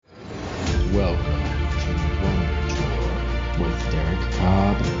Welcome to Wonder Tour with Derek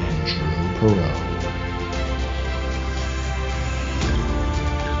Cobb and Drew Perot.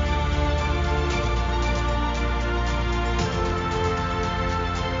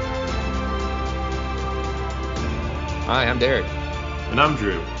 Hi, I'm Derek. And I'm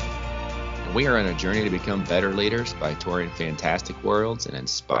Drew. And we are on a journey to become better leaders by touring fantastic worlds and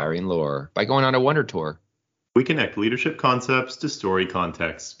inspiring lore by going on a Wonder Tour. We connect leadership concepts to story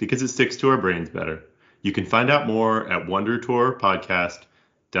context because it sticks to our brains better. You can find out more at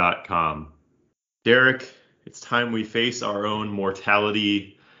wondertourpodcast.com. Derek, it's time we face our own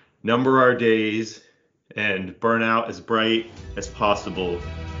mortality, number our days, and burn out as bright as possible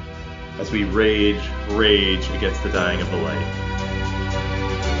as we rage against the dying of the light.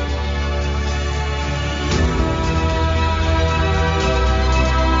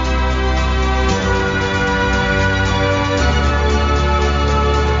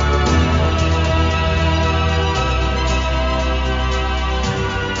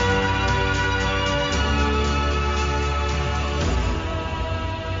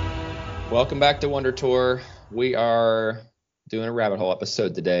 Welcome back to Wonder Tour. We are doing a rabbit hole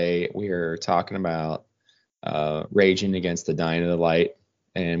episode today. We are talking about raging against the dying of the light,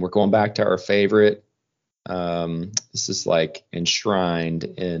 and we're going back to our favorite. This is like enshrined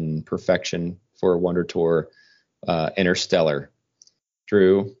in perfection for a Wonder Tour, Interstellar.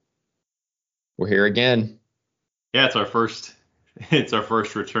 Drew, we're here again. Yeah, it's our first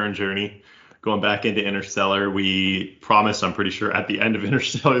return journey. Going back into Interstellar, we promised, I'm pretty sure, at the end of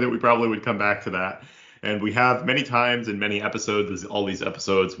Interstellar that we probably would come back to that. And we have many times in many episodes, all these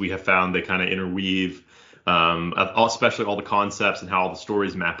episodes, we have found they kind of interweave, especially all the concepts and how all the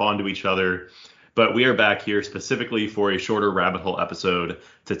stories map onto each other. But we are back here specifically for a shorter rabbit hole episode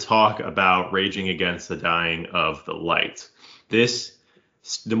to talk about raging against the dying of the light.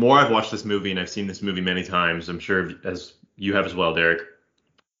 The more I've watched this movie, and I've seen this movie many times, I'm sure as you have as well, Derek,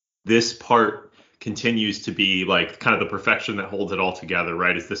 this part continues to be like kind of the perfection that holds it all together,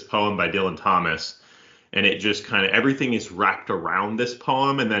 right? Is this poem by Dylan Thomas. And it just kind of, everything is wrapped around this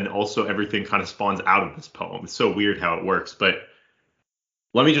poem. And then also everything kind of spawns out of this poem. It's so weird how it works. But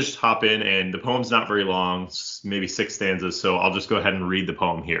let me just hop in, and the poem's not very long, maybe 6 stanzas. So I'll just go ahead and read the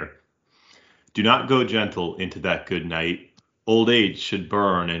poem here. Do not go gentle into that good night. Old age should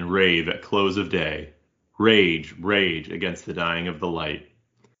burn and rave at close of day. Rage against the dying of the light.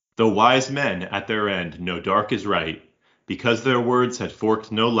 Though wise men at their end know dark is right, because their words had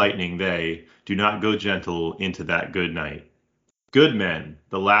forked no lightning, they do not go gentle into that good night. Good men,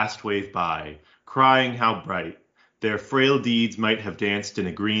 the last wave by, crying how bright their frail deeds might have danced in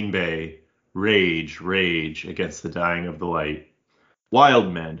a green bay. Rage against the dying of the light.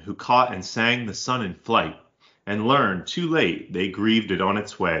 Wild men who caught and sang the sun in flight, and learned too late they grieved it on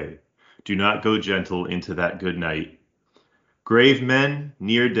its way. Do not go gentle into that good night. Grave men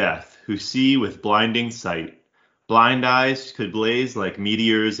near death who see with blinding sight, blind eyes could blaze like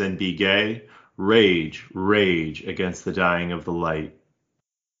meteors and be gay. Rage against the dying of the light.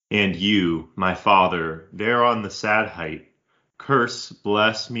 And you, my father, there on the sad height,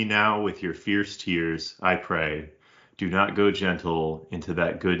 bless me now with your fierce tears, I pray. Do not go gentle into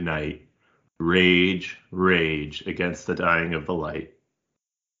that good night. Rage against the dying of the light.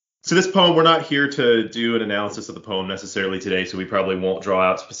 So this poem, we're not here to do an analysis of the poem necessarily today, so we probably won't draw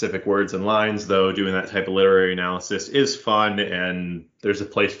out specific words and lines, though doing that type of literary analysis is fun, and there's a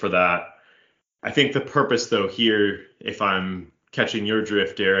place for that. I think the purpose, though, here, if I'm catching your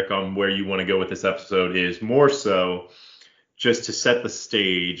drift, Derek, on where you want to go with this episode, is more so just to set the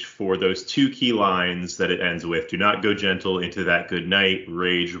stage for those 2 key lines that it ends with. Do not go gentle into that good night.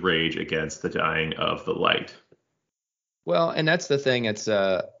 Rage against the dying of the light. Well, and that's the thing. It's,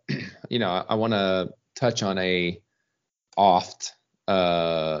 I want to touch on a oft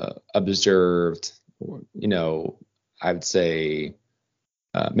observed, I would say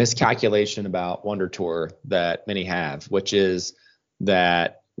miscalculation about Wonder Tour that many have, which is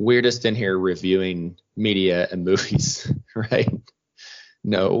that we're just in here reviewing media and movies, right?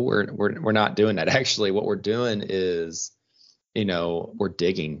 No, we're not doing that. Actually, what we're doing is, we're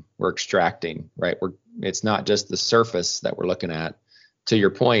digging, we're extracting, right? It's not just the surface that we're looking at. To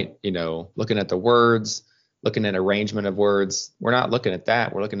your point, looking at the words, looking at arrangement of words. We're not looking at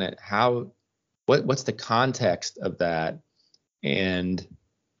that. We're looking at what's the context of that. And,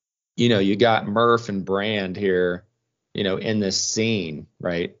 you got Murph and Brand here, in this scene,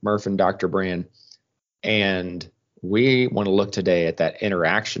 right? Murph and Dr. Brand. And we want to look today at that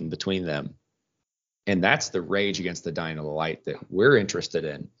interaction between them. And that's the rage against the dying of the light that we're interested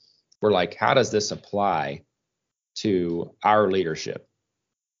in. We're like, how does this apply to our leadership?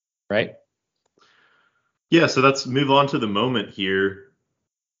 Right? Yeah, so let's move on to the moment here.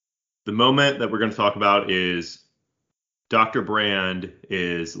 The moment that we're going to talk about is Dr. Brand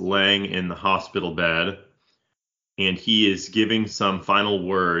is laying in the hospital bed, and he is giving some final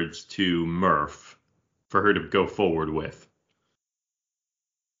words to Murph for her to go forward with.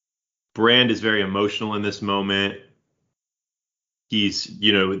 Brand is very emotional in this moment. He's,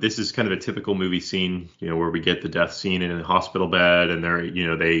 this is kind of a typical movie scene, where we get the death scene in a hospital bed, and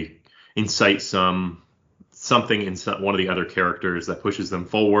they incite something in one of the other characters that pushes them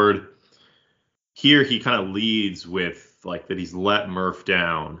forward. Here he kind of leads with like that he's let Murph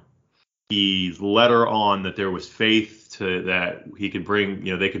down. He's let her on that there was faith to that he could bring,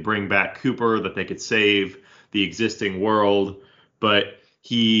 they could bring back Cooper, that they could save the existing world. But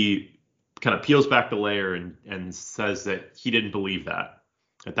he kind of peels back the layer and says that he didn't believe that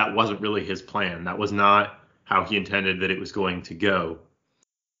wasn't really his plan. That was not how he intended that it was going to go.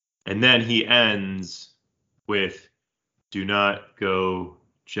 And then he ends with, "Do not go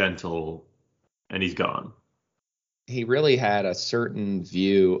gentle," and he's gone. He really had a certain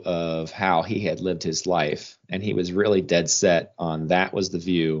view of how he had lived his life, and he was really dead set on that was the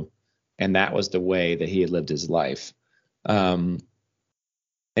view, and that was the way that he had lived his life.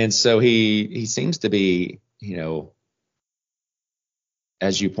 And so he seems to be,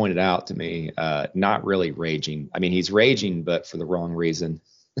 as you pointed out to me, not really raging. I mean, he's raging, but for the wrong reason.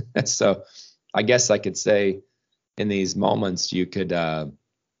 So I guess I could say in these moments you can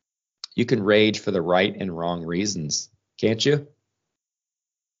rage for the right and wrong reasons, can't you?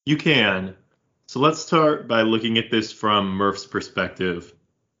 You can. So let's start by looking at this from Murph's perspective.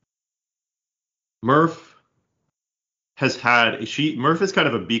 Murph is kind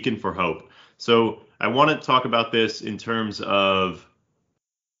of a beacon for hope. So I want to talk about this in terms of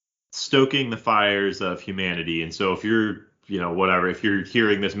stoking the fires of humanity. And so if you're, if you're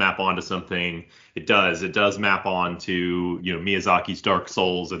hearing this map onto something, it does map onto, Miyazaki's Dark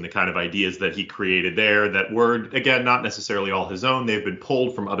Souls and the kind of ideas that he created there that were, again, not necessarily all his own. They've been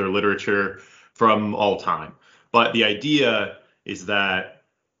pulled from other literature from all time. But the idea is that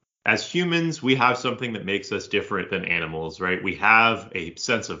as humans, we have something that makes us different than animals, right? We have a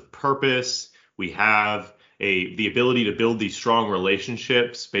sense of purpose. We have the ability to build these strong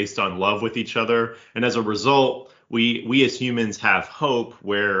relationships based on love with each other. And as a result, we as humans have hope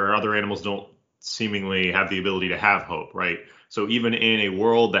where other animals don't seemingly have the ability to have hope, right? So even in a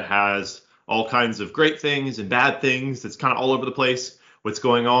world that has all kinds of great things and bad things, that's kind of all over the place, what's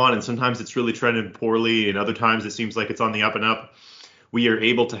going on, and sometimes it's really trending poorly, and other times it seems like it's on the up and up. We are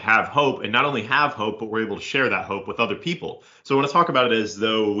able to have hope, and not only have hope, but we're able to share that hope with other people. So I want to talk about it as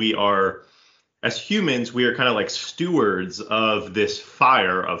though as humans, we are kind of like stewards of this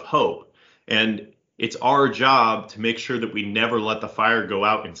fire of hope. And it's our job to make sure that we never let the fire go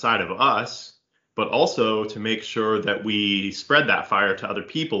out inside of us, but also to make sure that we spread that fire to other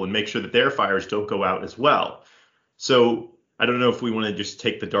people and make sure that their fires don't go out as well. So I don't know if we want to just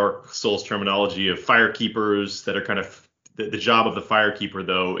take the Dark Souls terminology of fire keepers that are kind of the job of the firekeeper,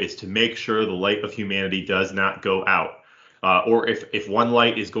 though, is to make sure the light of humanity does not go out. Or if one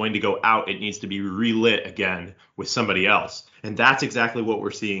light is going to go out, it needs to be relit again with somebody else. And that's exactly what we're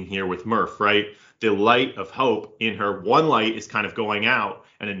seeing here with Murph, right? The light of hope in her, one light is kind of going out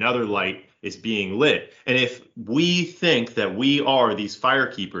and another light is being lit. And if we think that we are these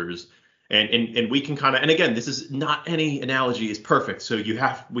firekeepers, and we can kind of, and again, this is not, any analogy is perfect. So we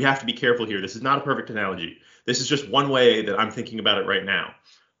have to be careful here. This is not a perfect analogy. This is just one way that I'm thinking about it right now.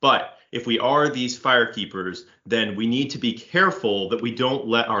 But if we are these firekeepers, then we need to be careful that we don't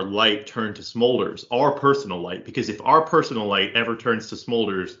let our light turn to smolders, our personal light, because if our personal light ever turns to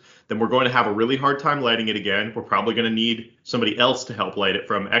smolders, then we're going to have a really hard time lighting it again. We're probably going to need somebody else to help light it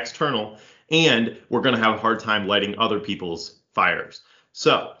from external, and we're going to have a hard time lighting other people's fires.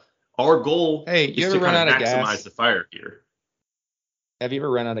 So our goal is to kind of maximize the fire here. Have you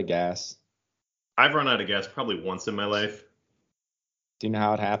ever run out of gas? I've run out of gas probably once in my life. Do you know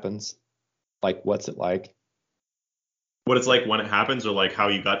how it happens? Like, what's it like? What it's like when it happens, or like how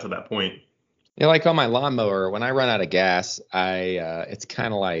you got to that point? Like on my lawnmower, when I run out of gas, it's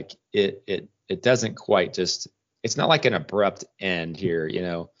kind of like it doesn't quite just, it's not like an abrupt end here,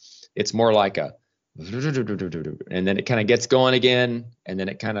 It's more like a, and then it kind of gets going again, and then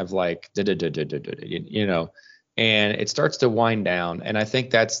it kind of like, and it starts to wind down. And I think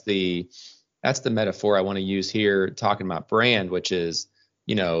that's the metaphor I want to use here, talking about Brand, which is,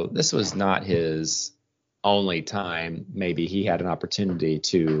 this was not his only time. Maybe he had an opportunity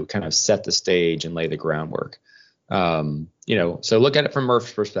to kind of set the stage and lay the groundwork. So look at it from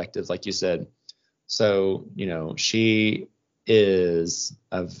Murph's perspective, like you said. So, she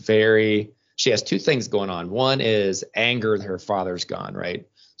she has two things going on. One is anger that her father's gone, right?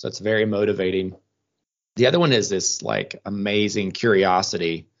 So it's very motivating. The other one is this like amazing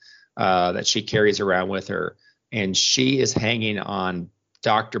curiosity that she carries around with her, and she is hanging on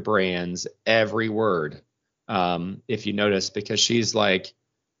Dr. Brand's every word. If you notice, because she's like,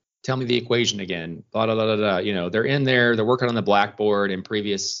 tell me the equation again, blah, blah, blah, blah, blah. You know, they're in there, they're working on the blackboard in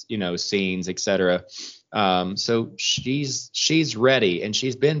previous, you know, scenes, etc. So she's ready, and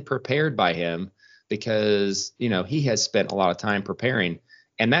she's been prepared by him because, you know, he has spent a lot of time preparing.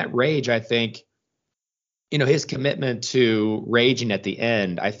 And that rage, I think, you know, his commitment to raging at the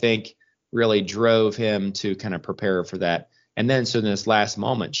end, I think really drove him to kind of prepare for that. And then so in this last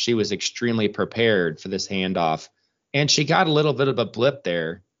moment, she was extremely prepared for this handoff. And she got a little bit of a blip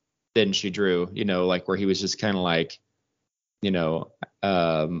there, didn't she, Drew? You know, like where he was just kind of like, you know,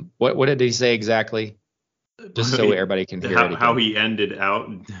 what did he say exactly? Just so everybody can hear it again. How he ended out,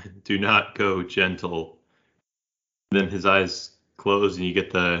 do not go gentle. Then his eyes close and you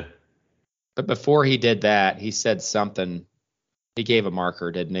get the... But before he did that, he said something. He gave a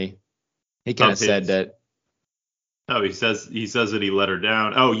marker, didn't he? He kind of said that. Oh, he says that he let her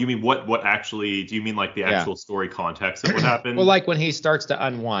down. Oh, you mean what actually? Do you mean like the actual story context of what happened? Well, like when he starts to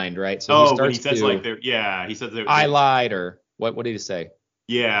unwind, right? So he starts when he says like there, yeah, he says I lied, or what did he say?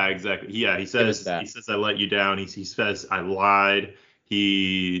 Yeah, exactly. Yeah, he says I let you down. He says I lied.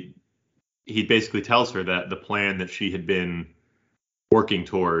 He basically tells her that the plan that she had been working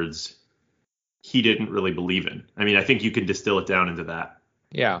towards, he didn't really believe in. I mean, I think you can distill it down into that.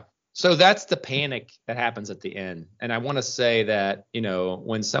 Yeah. So that's the panic that happens at the end. And I want to say that, you know,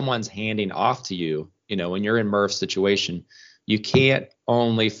 when someone's handing off to you, you know, when you're in Murph's situation, you can't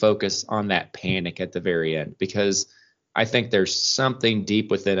only focus on that panic at the very end, because I think there's something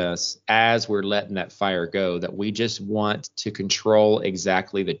deep within us as we're letting that fire go that we just want to control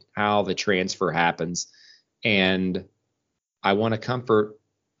exactly how the transfer happens. And I want to comfort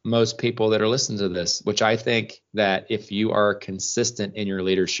most people that are listening to this, which I think that if you are consistent in your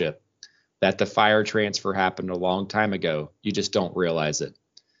leadership, that the fire transfer happened a long time ago, you just don't realize it.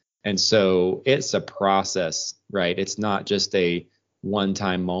 And so it's a process, right? It's not just a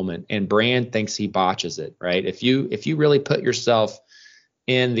one-time moment. And Brand thinks he botches it, right? If you really put yourself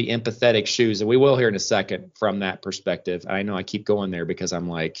in the empathetic shoes, and we will here in a second from that perspective. I know I keep going there because I'm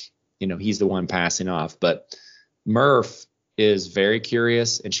like, you know, he's the one passing off, but Murph is very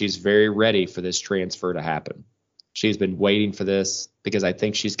curious, and she's very ready for this transfer to happen. She's been waiting for this because I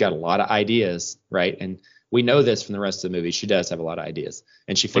think she's got a lot of ideas, right? And we know this from the rest of the movie. She does have a lot of ideas,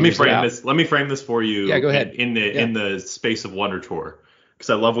 and she figures it out. Let me frame this for you. Yeah, go ahead. In the space of Wonder Tour, because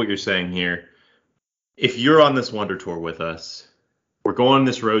I love what you're saying here. If you're on this Wonder Tour with us, we're going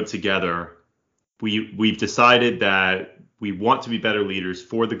this road together. We've decided that we want to be better leaders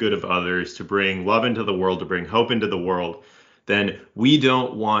for the good of others, to bring love into the world, to bring hope into the world. Then we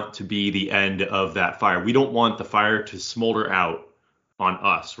don't want to be the end of that fire. We don't want the fire to smolder out on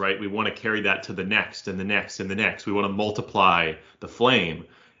us, right? We want to carry that to the next and the next and the next. We want to multiply the flame.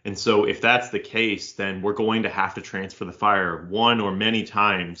 And so if that's the case, then we're going to have to transfer the fire one or many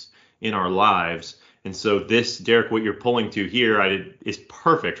times in our lives. And so this, Derek, what you're pulling to here is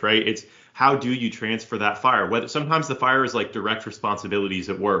perfect, right? It's how do you transfer that fire? Whether sometimes the fire is like direct responsibilities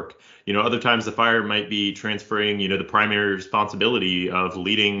at work. You know, other times the fire might be transferring, you know, the primary responsibility of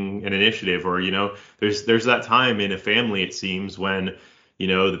leading an initiative, or, you know, there's that time in a family, it seems, when, you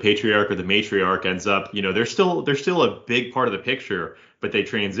know, the patriarch or the matriarch ends up, you know, they're still a big part of the picture, but they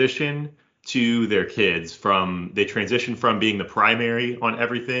transition to their kids from being the primary on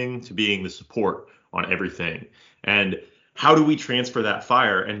everything to being the support on everything. And how do we transfer that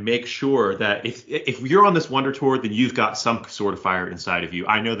fire and make sure that if you're on this Wonder Tour, then you've got some sort of fire inside of you?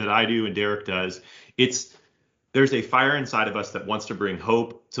 I know that I do, and Derek does. There's a fire inside of us that wants to bring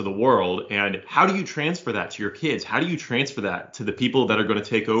hope to the world. And how do you transfer that to your kids? How do you transfer that to the people that are going to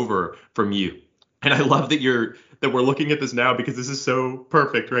take over from you? And I love that we're looking at this now, because this is so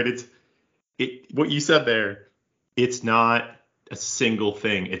perfect, right? What you said there, it's not a single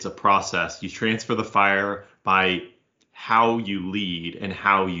thing. It's a process. You transfer the fire by how you lead and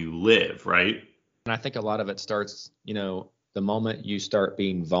how you live, right? And I think a lot of it starts, you know, the moment you start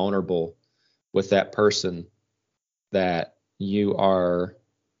being vulnerable with that person that you are,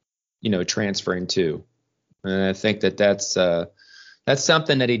 you know, transferring to. And I think that's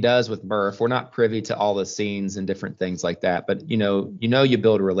something that he does with Murph. We're not privy to all the scenes and different things like that, but you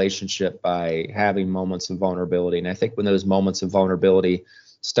build a relationship by having moments of vulnerability. And I think when those moments of vulnerability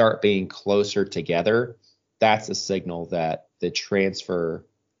start being closer together, that's a signal that the transfer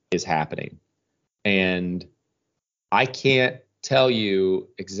is happening. And I can't tell you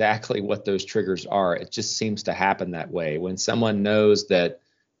exactly what those triggers are. It just seems to happen that way. When someone knows that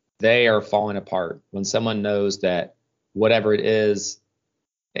they are falling apart, when someone knows that whatever it is,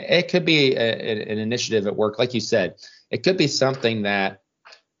 it could be an initiative at work, like you said, it could be something that,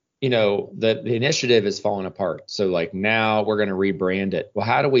 the initiative is falling apart. So like now we're going to rebrand it. Well,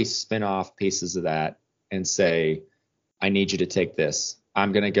 how do we spin off pieces of that and say, I need you to take this.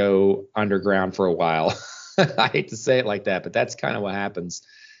 I'm going to go underground for a while. I hate to say it like that, but that's kind of what happens,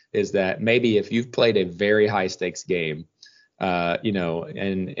 is that maybe if you've played a very high stakes game,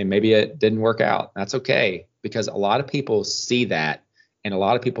 and maybe it didn't work out, that's okay, because a lot of people see that, and a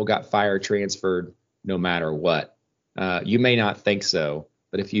lot of people got fire transferred no matter what. You may not think so,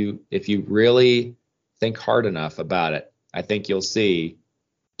 but if you really think hard enough about it, I think you'll see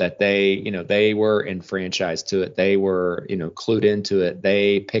that they were enfranchised to it. They were, clued into it.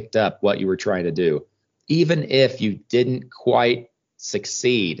 They picked up what you were trying to do. Even if you didn't quite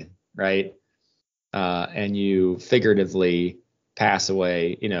succeed, right? And you figuratively pass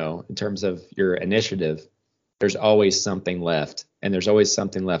away, in terms of your initiative, there's always something left, and there's always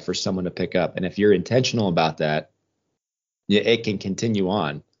something left for someone to pick up. And if you're intentional about that, it can continue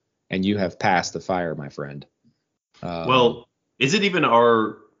on, and you have passed the fire, my friend. Well, is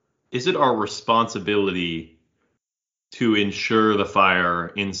it our responsibility to ensure the fire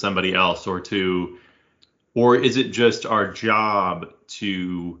in somebody else, or is it just our job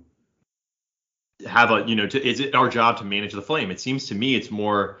to have is it our job to manage the flame? It seems to me it's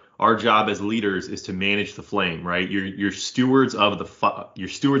more our job as leaders is to manage the flame, right? You're stewards of the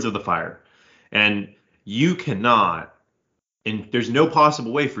fire, and you cannot, and there's no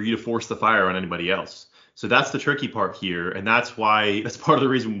possible way for you to force the fire on anybody else. So that's the tricky part here, and that's part of the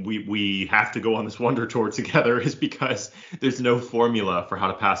reason we have to go on this Wonder Tour together, is because there's no formula for how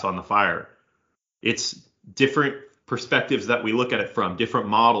to pass on the fire. It's different perspectives that we look at it from, different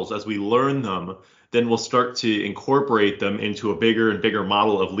models. As we learn them, then we'll start to incorporate them into a bigger and bigger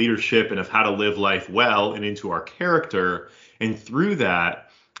model of leadership and of how to live life well, and into our character. And through that,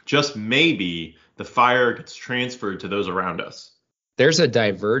 just maybe the fire gets transferred to those around us.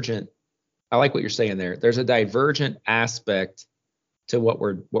 I like what you're saying there. There's a divergent aspect to what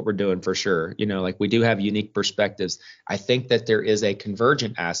we're doing, for sure. Like we do have unique perspectives. I think that there is a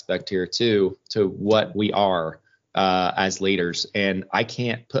convergent aspect here too, to what we are as leaders. And I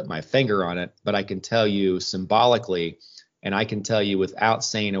can't put my finger on it, but I can tell you symbolically, and I can tell you without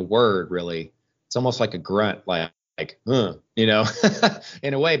saying a word, really. It's almost like a grunt, like in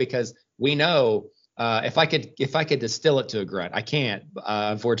a way, because we know. If I could distill it to a grunt, I can't,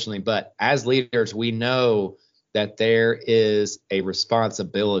 unfortunately. But as leaders, we know that there is a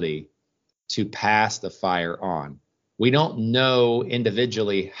responsibility to pass the fire on. We don't know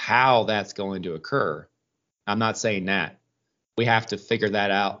individually how that's going to occur. I'm not saying that. We have to figure that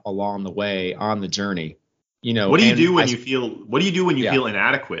out along the way on the journey. What do you do when you feel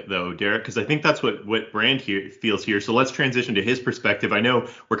inadequate, though, Derek? Because I think that's what Brand feels here. So let's transition to his perspective. I know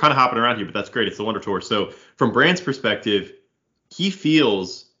we're kind of hopping around here, but that's great. It's the Wonder Tour. So from Brand's perspective, he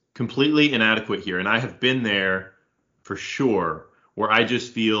feels completely inadequate here, and I have been there for sure, where I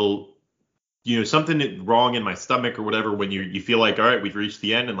just feel, something wrong in my stomach or whatever. When you feel like, all right, we've reached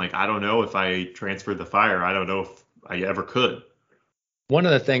the end, and like, I don't know if I transferred the fire. I don't know if I ever could. One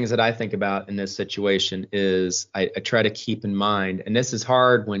of the things that I think about in this situation is I try to keep in mind, and this is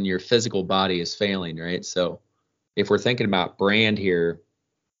hard when your physical body is failing, right? So if we're thinking about Brand here,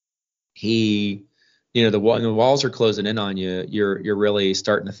 the walls are closing in on you. You're really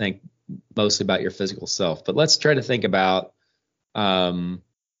starting to think mostly about your physical self. But let's try to think about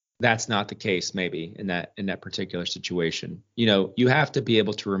that's not the case maybe in that particular situation. You have to be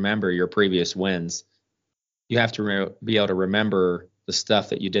able to remember your previous wins. You have to be able to remember the stuff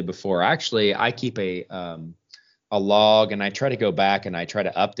that you did before. Actually, I keep a log, and I try to go back and I try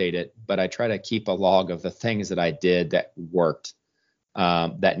to update it, but I try to keep a log of the things that I did that worked,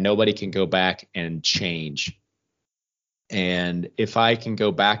 that nobody can go back and change. And if I can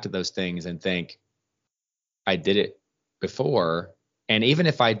go back to those things and think, I did it before, and even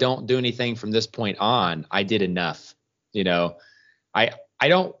if I don't do anything from this point on, I did enough. I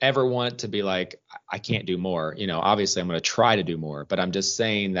don't ever want to be like, I can't do more. Obviously I'm going to try to do more, but I'm just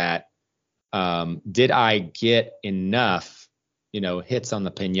saying that, did I get enough, hits on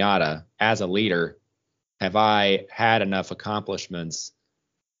the piñata as a leader? Have I had enough accomplishments,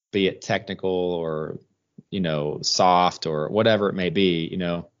 be it technical or, soft or whatever it may be?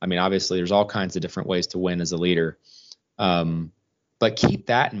 Obviously there's all kinds of different ways to win as a leader. But keep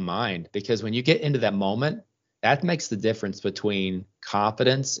that in mind, because when you get into that moment, that makes the difference between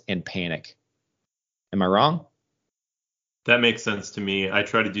confidence and panic. Am I wrong? That makes sense to me. I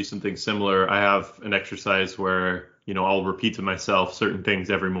try to do something similar. I have an exercise where, I'll repeat to myself certain things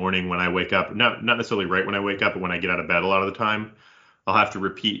every morning when I wake up. Not necessarily right when I wake up, but when I get out of bed a lot of the time, I'll have to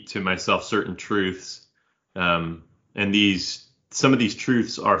repeat to myself certain truths. And some of these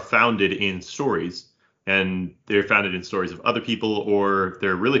truths are founded in stories, and they're founded in stories of other people, or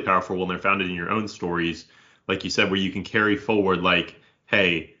they're really powerful when they're founded in your own stories. Like you said, where you can carry forward, like,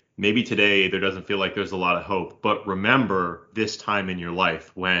 hey, maybe today there doesn't feel like there's a lot of hope, but remember this time in your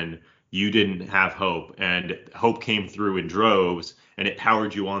life when you didn't have hope and hope came through in droves and it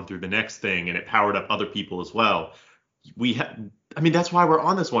powered you on through the next thing and it powered up other people as well. That's why we're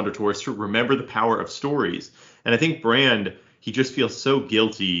on this Wonder Tour, is to remember the power of stories. And I think Brand, he just feels so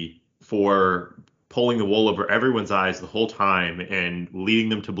guilty for pulling the wool over everyone's eyes the whole time and leading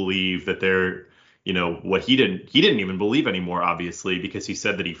them to believe that they're, what he didn't even believe anymore, obviously, because he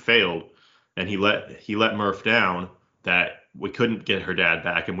said that he failed and he let Murph down, that we couldn't get her dad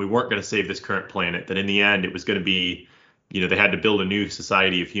back and we weren't going to save this current planet, that in the end it was going to be, they had to build a new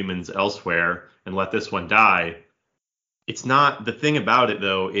society of humans elsewhere and let this one die. It's not, the thing about it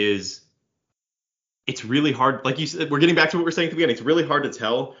though is it's really hard. Like you said, we're getting back to what we were saying at the beginning. It's really hard to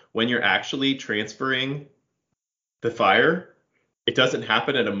tell when you're actually transferring the fire. It doesn't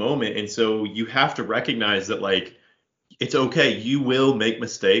happen at a moment. And so you have to recognize that, like, it's okay. You will make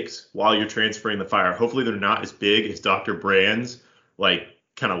mistakes while you're transferring the fire. Hopefully they're not as big as Dr. Brand's, like,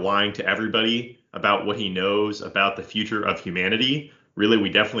 kind of lying to everybody about what he knows about the future of humanity. Really, we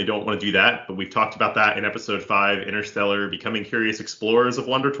definitely don't want to do that. But we've talked about that in episode 5, Interstellar, Becoming Curious Explorers of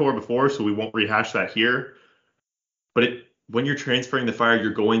Wonder Tour before, so we won't rehash that here. But when you're transferring the fire,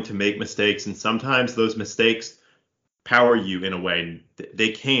 you're going to make mistakes. And sometimes those mistakes power you in a way. They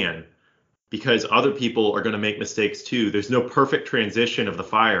can, because other people are going to make mistakes too. There's no perfect transition of the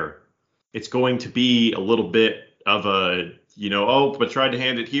fire. It's going to be a little bit of a, but tried to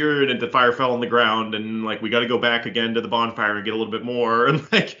hand it here and the fire fell on the ground and, like, we got to go back again to the bonfire and get a little bit more. And,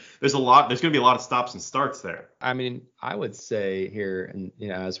 like, there's going to be a lot of stops and starts there. I mean, I would say here, and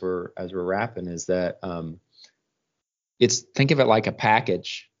as we're wrapping, is that think of it like a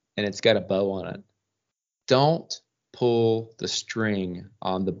package and it's got a bow on it. Don't pull the string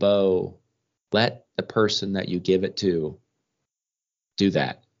on the bow. Let the person that you give it to do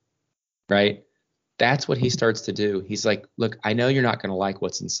that, right? That's what he starts to do. He's like, look, I know you're not going to like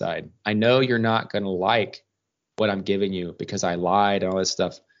what's inside. I know you're not going to like what I'm giving you because I lied and all this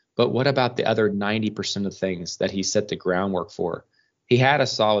stuff. But what about the other 90% of things that he set the groundwork for? He had a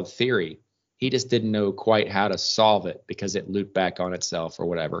solid theory. He just didn't know quite how to solve it because it looped back on itself or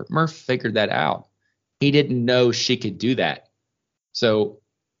whatever. Murph figured that out. He didn't know she could do that. So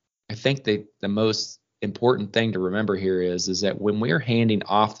I think the most important thing to remember here is that when we're handing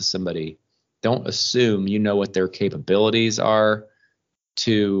off to somebody, don't assume you know what their capabilities are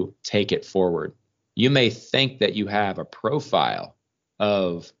to take it forward. You may think that you have a profile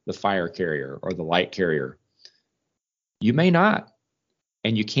of the fire carrier or the light carrier. You may not,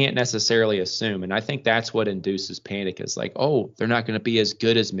 and you can't necessarily assume. And I think that's what induces panic, is like, oh, they're not going to be as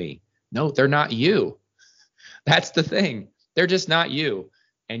good as me. No, they're not you. That's the thing. They're just not you.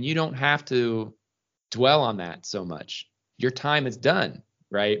 And you don't have to dwell on that so much. Your time is done,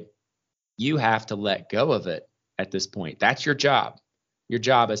 right? You have to let go of it at this point. That's your job. Your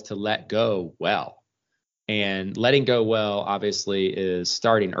job is to let go well. And letting go well, obviously, is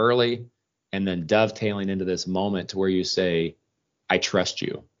starting early and then dovetailing into this moment to where you say, I trust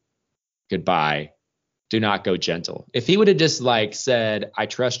you. Goodbye. Do not go gentle. If he would have just said, I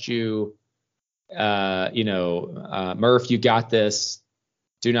trust you, Murph, you got this.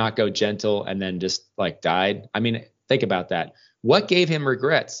 Do not go gentle, and then just died. I mean, think about that. What gave him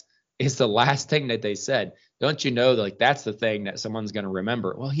regrets is the last thing that they said. Don't you know, that's the thing that someone's going to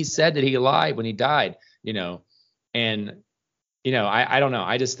remember. Well, he said that he lied when he died, and, I don't know.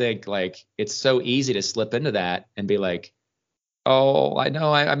 I just think it's so easy to slip into that and be like, oh, I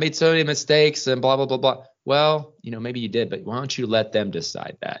know I made so many mistakes and blah, blah, blah, blah. Well, maybe you did, but why don't you let them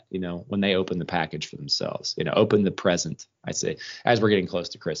decide that, when they open the package for themselves, open the present, I say, as we're getting close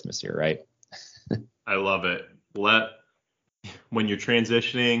to Christmas here, right? I love it. When you're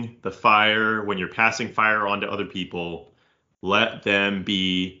transitioning the fire, when you're passing fire on to other people, let them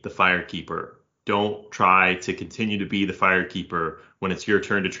be the firekeeper. Don't try to continue to be the firekeeper when it's your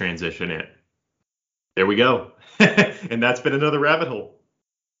turn to transition it. There we go. And that's been another rabbit hole.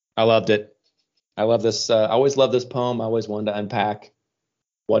 I loved it. I love this. I always love this poem. I always wanted to unpack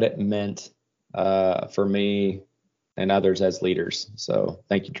what it meant for me and others as leaders. So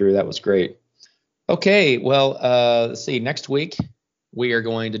thank you, Drew. That was great. Okay, well, let's see. Next week we are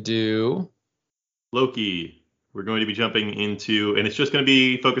going to do Loki. we're going to be jumping into, and it's just going to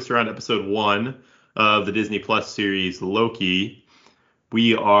be focused around episode 1 of the Disney Plus series Loki.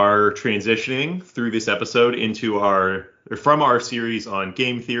 We are transitioning through this episode from our series on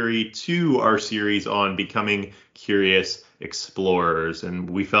game theory to our series on becoming curious explorers. And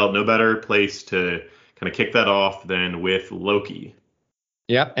we felt no better place to kind of kick that off than with Loki.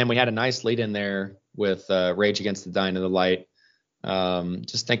 Yep, and we had a nice lead in there with Rage Against the Dying of the Light.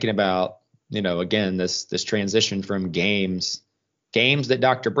 Just thinking about, again, this transition from games that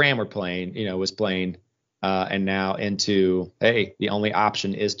Dr. Brand was playing, and now into, hey, the only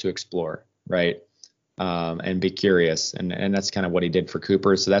option is to explore, right? And be curious. And that's kind of what he did for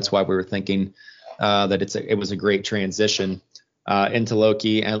Cooper. So that's why we were thinking that it was a great transition into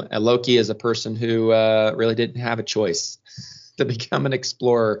Loki. And Loki is a person who really didn't have a choice to become an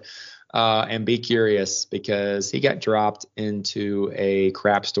explorer and be curious, because he got dropped into a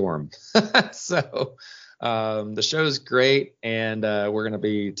crap storm. So the show's great, and we're going to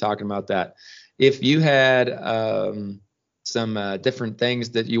be talking about that. If you had some different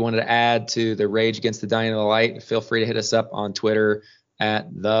things that you wanted to add to the Rage Against the Dying of the Light, feel free to hit us up on Twitter at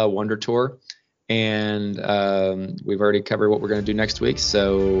The Wonder Tour. And we've already covered what we're going to do next week.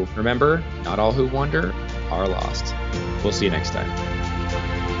 So remember, not all who wander are lost. We'll see you next time.